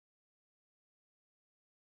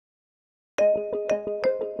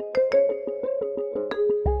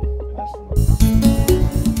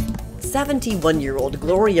"71-year-old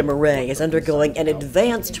Gloria Maury is undergoing an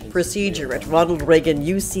advanced procedure at Ronald Reagan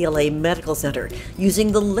UCLA Medical Center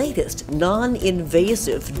using the latest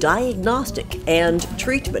non-invasive diagnostic and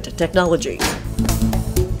treatment technology.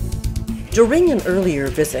 During an earlier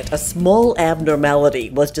visit, a small abnormality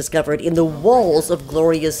was discovered in the walls of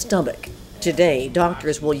Gloria's stomach. Today,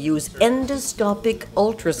 doctors will use endoscopic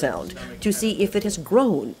ultrasound to see if it has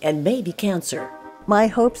grown and may be cancer. My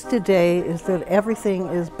hopes today is that everything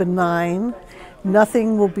is benign,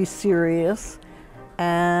 nothing will be serious,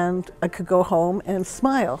 and I could go home and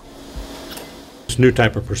smile. This new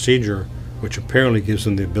type of procedure, which apparently gives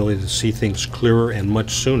them the ability to see things clearer and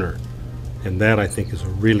much sooner, and that, I think, is a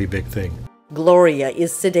really big thing. Gloria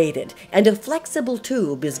is sedated, and a flexible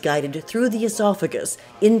tube is guided through the esophagus,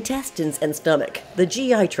 intestines, and stomach, the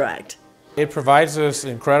GI tract. It provides us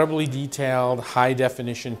incredibly detailed,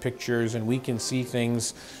 high-definition pictures, and we can see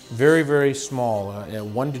things very, very small,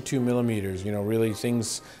 1 to 2 millimeters. You know, really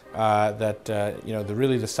things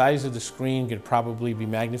really the size of the screen could probably be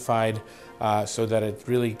magnified so that it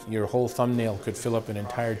really, your whole thumbnail could fill up an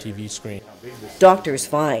entire TV screen. Doctors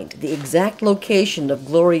find the exact location of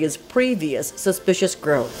Gloria's previous suspicious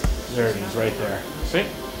growth. There it is, right there. See?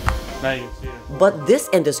 Now you can see it. But this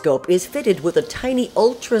endoscope is fitted with a tiny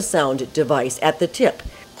ultrasound device at the tip,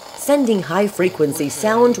 sending high-frequency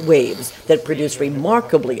sound waves that produce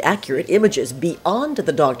remarkably accurate images beyond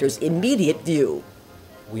the doctor's immediate view.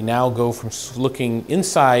 We now go from looking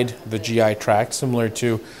inside the GI tract, similar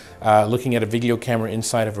to looking at a video camera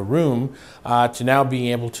inside of a room, to now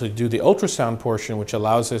being able to do the ultrasound portion, which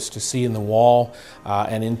allows us to see in the wall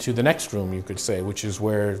and into the next room, you could say, which is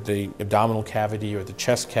where the abdominal cavity or the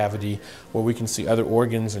chest cavity, where we can see other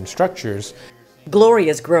organs and structures.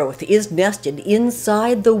 Gloria's growth is nested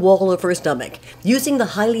inside the wall of her stomach. Using the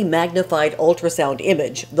highly magnified ultrasound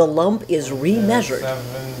image, the lump is remeasured.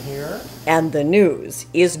 7 here. And the news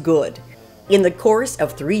is good. In the course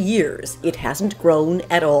of 3 years, it hasn't grown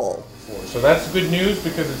at all. So that's good news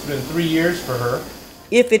because it's been 3 years for her.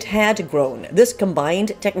 If it had grown, this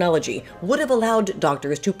combined technology would have allowed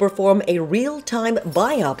doctors to perform a real-time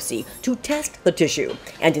biopsy to test the tissue,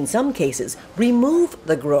 and in some cases, remove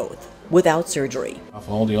the growth without surgery.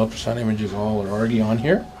 All the ultrasound images all are already on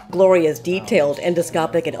here. Gloria's detailed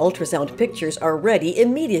endoscopic and ultrasound pictures are ready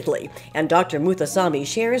immediately, and Dr. Muthusamy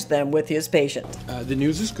shares them with his patient. The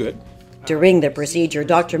news is good. During the procedure,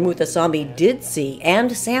 Dr. Muthusamy did see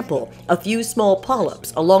and sample a few small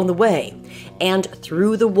polyps along the way. And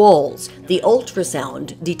through the walls, the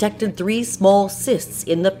ultrasound detected 3 small cysts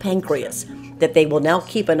in the pancreas that they will now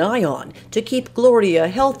keep an eye on to keep Gloria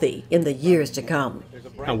healthy in the years to come.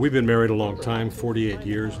 Now, we've been married a long time, 48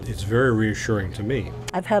 years. It's very reassuring to me.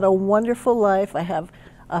 I've had a wonderful life. I have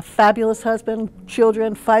a fabulous husband,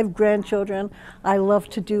 children, 5 grandchildren. I love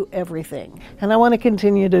to do everything, and I want to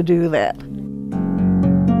continue to do that.